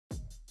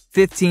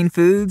15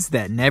 foods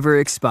that never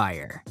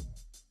expire.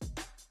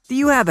 Do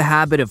you have a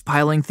habit of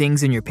piling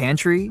things in your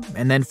pantry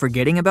and then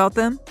forgetting about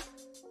them?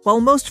 While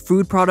most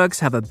food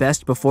products have a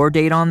best before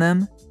date on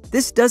them,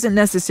 this doesn't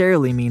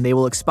necessarily mean they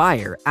will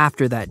expire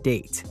after that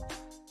date.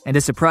 And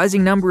a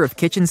surprising number of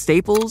kitchen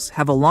staples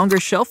have a longer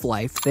shelf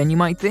life than you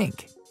might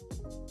think.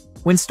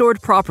 When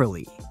stored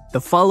properly,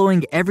 the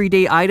following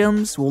everyday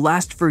items will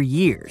last for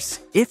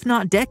years, if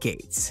not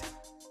decades.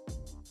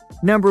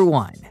 Number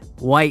 1.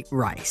 White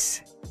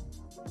rice.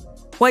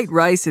 White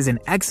rice is an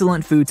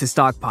excellent food to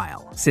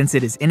stockpile since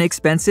it is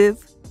inexpensive,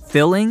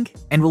 filling,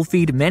 and will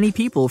feed many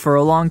people for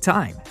a long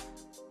time.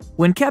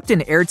 When kept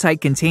in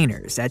airtight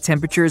containers at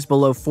temperatures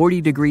below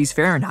 40 degrees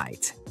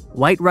Fahrenheit,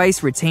 white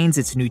rice retains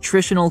its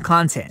nutritional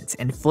content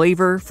and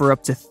flavor for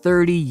up to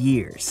 30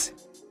 years.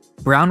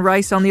 Brown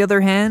rice, on the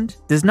other hand,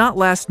 does not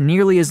last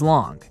nearly as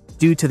long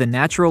due to the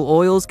natural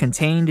oils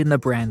contained in the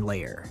bran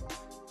layer.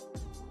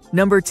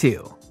 Number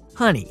 2.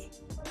 Honey.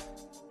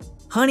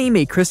 Honey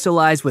may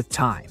crystallize with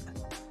time.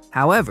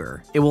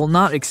 However, it will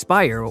not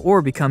expire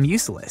or become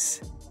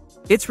useless.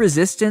 Its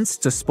resistance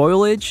to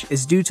spoilage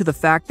is due to the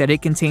fact that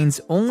it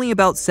contains only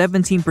about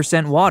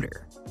 17%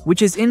 water,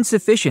 which is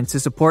insufficient to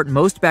support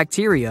most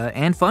bacteria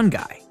and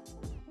fungi.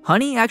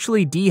 Honey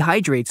actually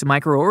dehydrates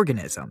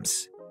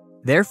microorganisms.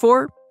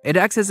 Therefore, it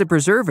acts as a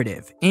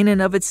preservative in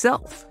and of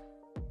itself.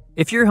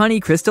 If your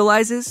honey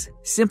crystallizes,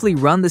 simply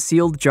run the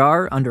sealed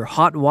jar under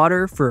hot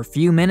water for a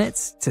few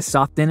minutes to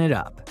soften it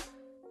up.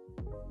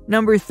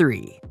 Number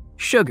 3.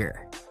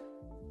 Sugar.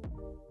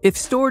 If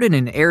stored in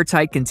an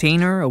airtight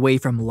container away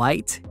from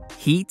light,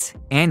 heat,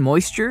 and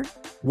moisture,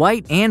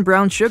 white and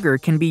brown sugar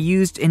can be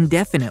used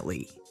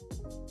indefinitely.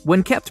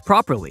 When kept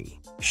properly,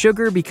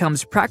 sugar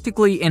becomes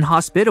practically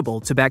inhospitable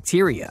to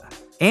bacteria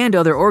and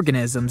other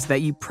organisms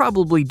that you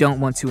probably don't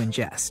want to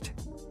ingest.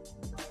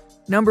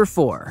 Number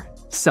 4.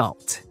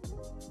 Salt.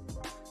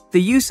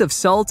 The use of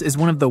salt is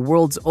one of the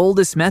world's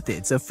oldest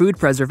methods of food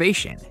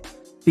preservation.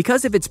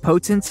 Because of its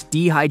potent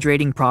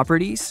dehydrating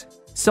properties,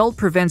 salt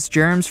prevents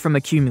germs from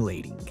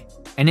accumulating,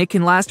 and it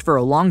can last for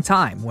a long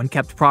time when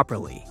kept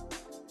properly.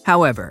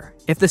 However,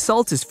 if the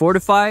salt is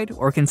fortified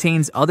or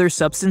contains other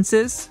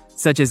substances,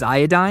 such as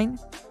iodine,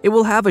 it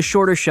will have a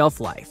shorter shelf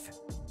life,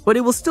 but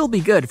it will still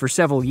be good for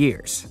several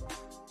years.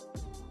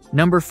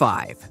 Number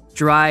 5.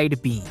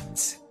 Dried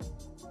beans.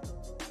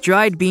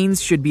 Dried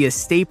beans should be a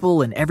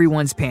staple in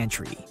everyone's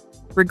pantry,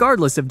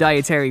 regardless of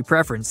dietary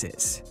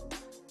preferences.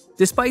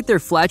 Despite their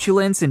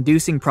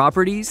flatulence-inducing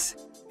properties,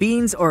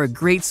 beans are a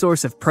great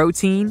source of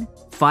protein,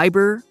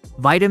 fiber,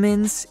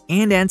 vitamins,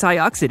 and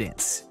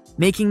antioxidants,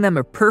 making them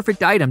a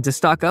perfect item to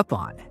stock up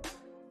on.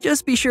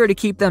 Just be sure to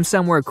keep them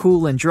somewhere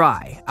cool and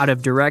dry, out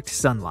of direct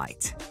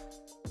sunlight.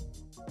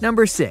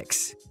 Number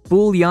 6.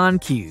 Bouillon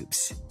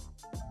cubes.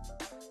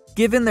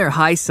 Given their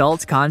high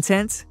salt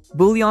content,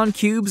 bouillon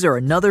cubes are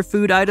another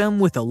food item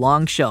with a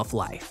long shelf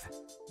life.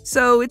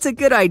 So it's a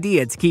good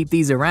idea to keep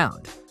these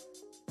around.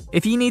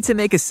 If you need to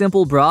make a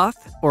simple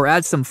broth or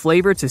add some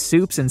flavor to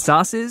soups and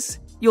sauces,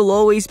 you'll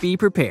always be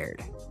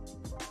prepared.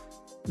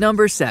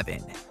 Number 7.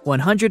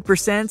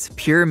 100%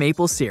 pure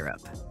maple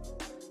syrup.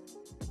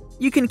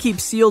 You can keep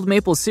sealed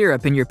maple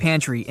syrup in your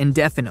pantry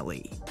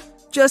indefinitely.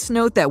 Just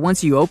note that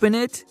once you open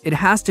it, it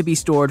has to be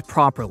stored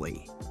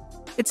properly.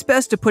 It's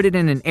best to put it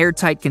in an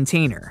airtight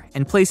container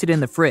and place it in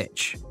the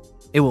fridge.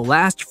 It will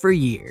last for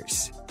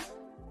years.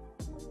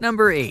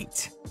 Number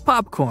 8.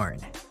 Popcorn.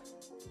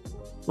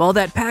 While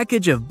that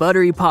package of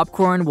buttery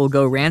popcorn will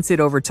go rancid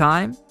over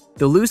time,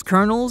 the loose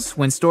kernels,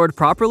 when stored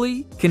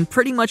properly, can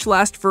pretty much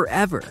last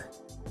forever.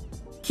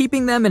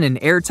 Keeping them in an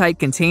airtight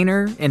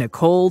container in a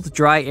cold,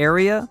 dry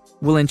area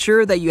will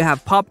ensure that you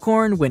have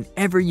popcorn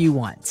whenever you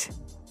want.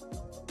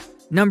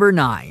 Number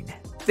 9.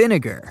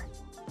 Vinegar.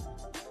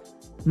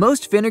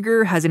 Most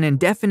vinegar has an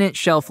indefinite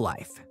shelf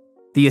life.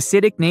 The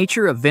acidic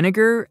nature of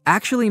vinegar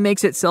actually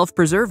makes it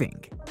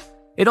self-preserving.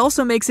 It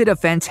also makes it a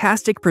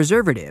fantastic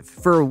preservative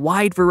for a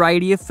wide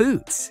variety of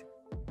foods.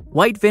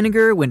 White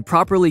vinegar, when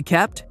properly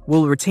kept,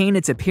 will retain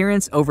its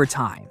appearance over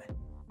time.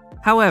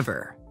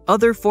 However,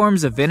 other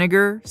forms of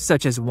vinegar,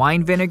 such as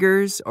wine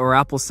vinegars or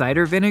apple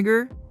cider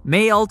vinegar,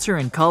 may alter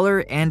in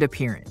color and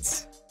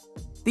appearance.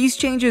 These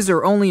changes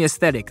are only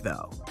aesthetic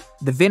though.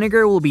 The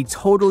vinegar will be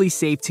totally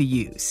safe to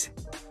use.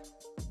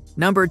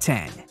 Number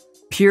 10.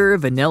 Pure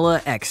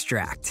vanilla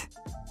extract.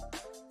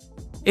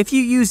 If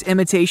you use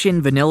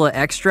imitation vanilla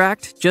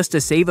extract just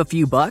to save a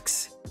few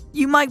bucks,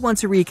 you might want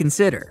to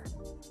reconsider.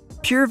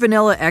 Pure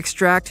vanilla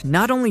extract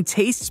not only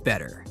tastes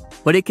better,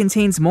 but it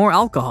contains more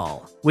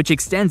alcohol, which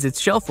extends its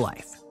shelf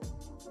life.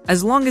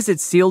 As long as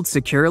it's sealed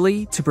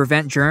securely to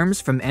prevent germs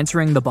from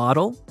entering the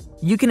bottle,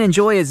 you can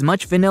enjoy as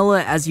much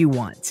vanilla as you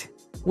want.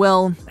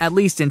 Well, at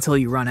least until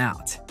you run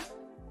out.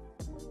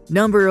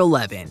 Number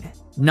 11.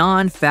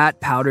 Non-fat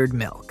powdered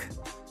milk.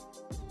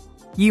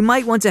 You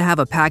might want to have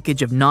a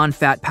package of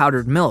non-fat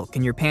powdered milk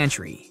in your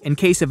pantry in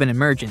case of an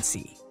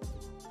emergency.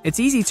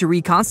 It's easy to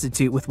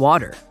reconstitute with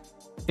water.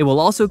 It will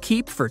also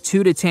keep for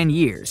 2 to 10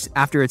 years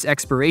after its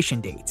expiration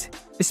date,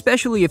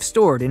 especially if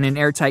stored in an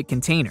airtight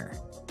container.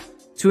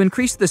 To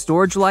increase the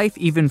storage life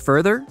even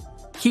further,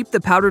 keep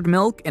the powdered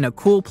milk in a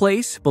cool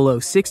place below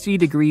 60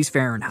 degrees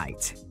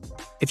Fahrenheit.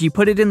 If you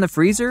put it in the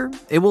freezer,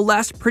 it will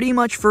last pretty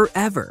much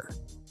forever.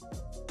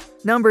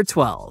 Number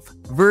 12.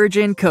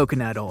 Virgin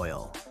coconut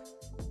oil.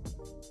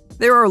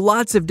 There are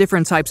lots of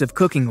different types of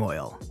cooking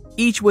oil,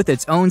 each with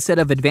its own set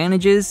of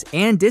advantages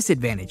and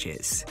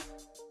disadvantages.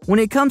 When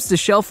it comes to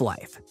shelf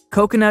life,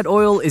 coconut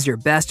oil is your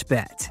best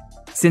bet,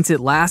 since it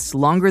lasts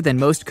longer than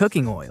most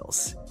cooking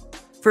oils.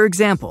 For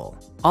example,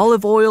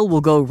 olive oil will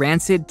go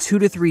rancid 2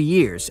 to 3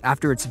 years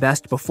after its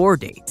best before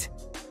date,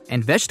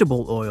 and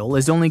vegetable oil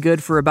is only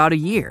good for about a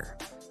year.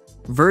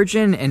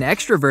 Virgin and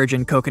extra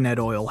virgin coconut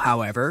oil,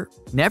 however,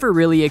 never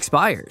really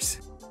expires.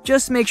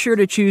 Just make sure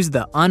to choose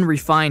the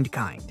unrefined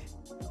kind.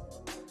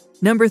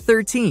 Number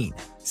 13.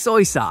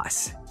 Soy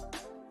sauce.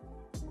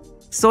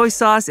 Soy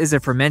sauce is a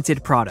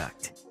fermented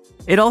product.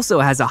 It also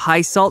has a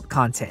high salt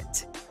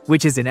content,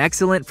 which is an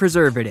excellent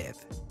preservative.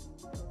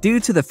 Due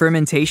to the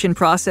fermentation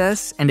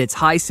process and its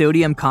high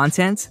sodium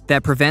content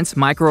that prevents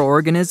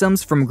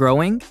microorganisms from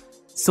growing,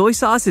 soy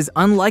sauce is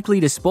unlikely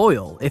to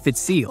spoil if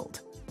it's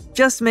sealed.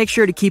 Just make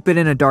sure to keep it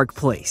in a dark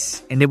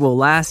place, and it will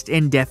last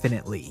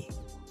indefinitely.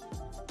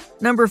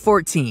 Number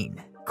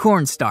 14.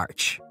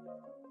 Cornstarch.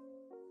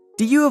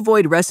 Do you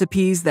avoid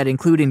recipes that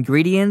include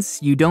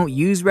ingredients you don't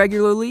use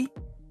regularly?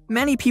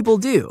 Many people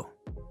do.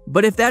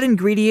 But if that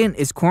ingredient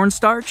is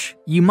cornstarch,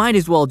 you might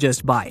as well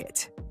just buy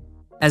it.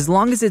 As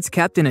long as it's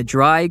kept in a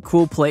dry,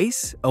 cool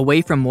place,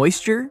 away from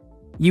moisture,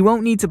 you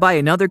won't need to buy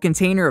another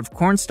container of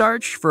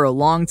cornstarch for a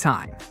long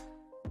time.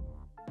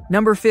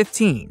 Number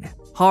 15.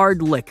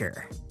 Hard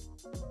liquor.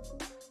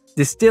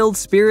 Distilled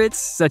spirits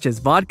such as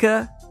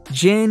vodka,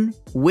 gin,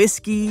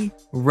 whiskey,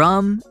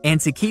 rum, and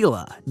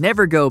tequila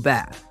never go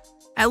bad,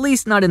 at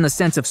least not in the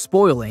sense of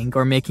spoiling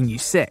or making you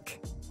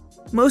sick.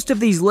 Most of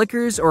these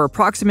liquors are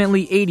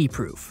approximately 80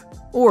 proof,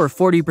 or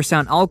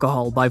 40%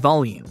 alcohol by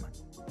volume.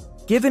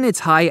 Given its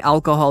high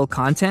alcohol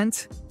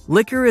content,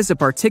 liquor is a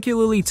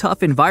particularly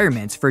tough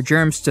environment for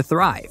germs to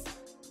thrive.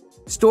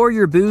 Store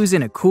your booze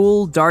in a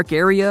cool, dark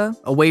area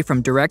away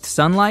from direct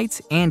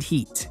sunlight and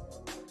heat.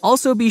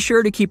 Also be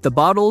sure to keep the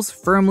bottles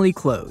firmly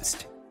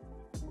closed.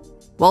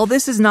 While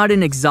this is not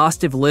an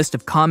exhaustive list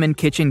of common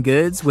kitchen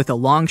goods with a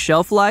long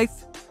shelf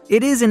life,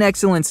 it is an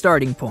excellent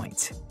starting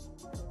point.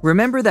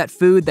 Remember that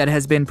food that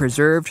has been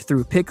preserved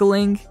through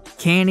pickling,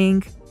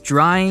 canning,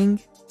 drying,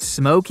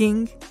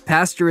 smoking,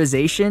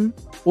 pasteurization,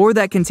 or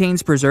that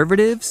contains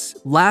preservatives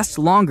lasts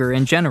longer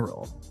in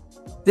general.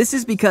 This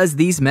is because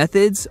these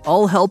methods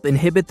all help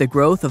inhibit the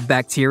growth of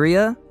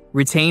bacteria,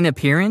 retain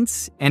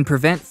appearance, and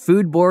prevent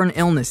foodborne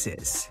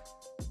illnesses.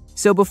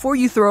 So before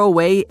you throw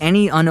away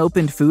any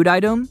unopened food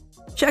item,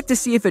 check to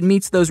see if it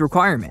meets those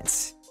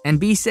requirements, and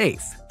be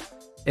safe.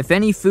 If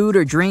any food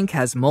or drink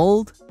has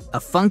mold, a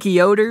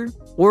funky odor,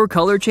 or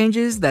color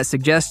changes that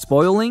suggest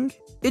spoiling,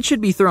 it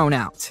should be thrown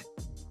out.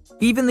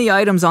 Even the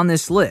items on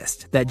this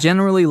list that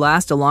generally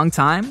last a long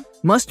time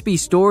must be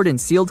stored in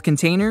sealed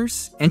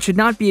containers and should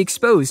not be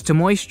exposed to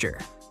moisture.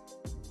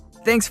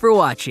 Thanks for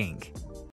watching.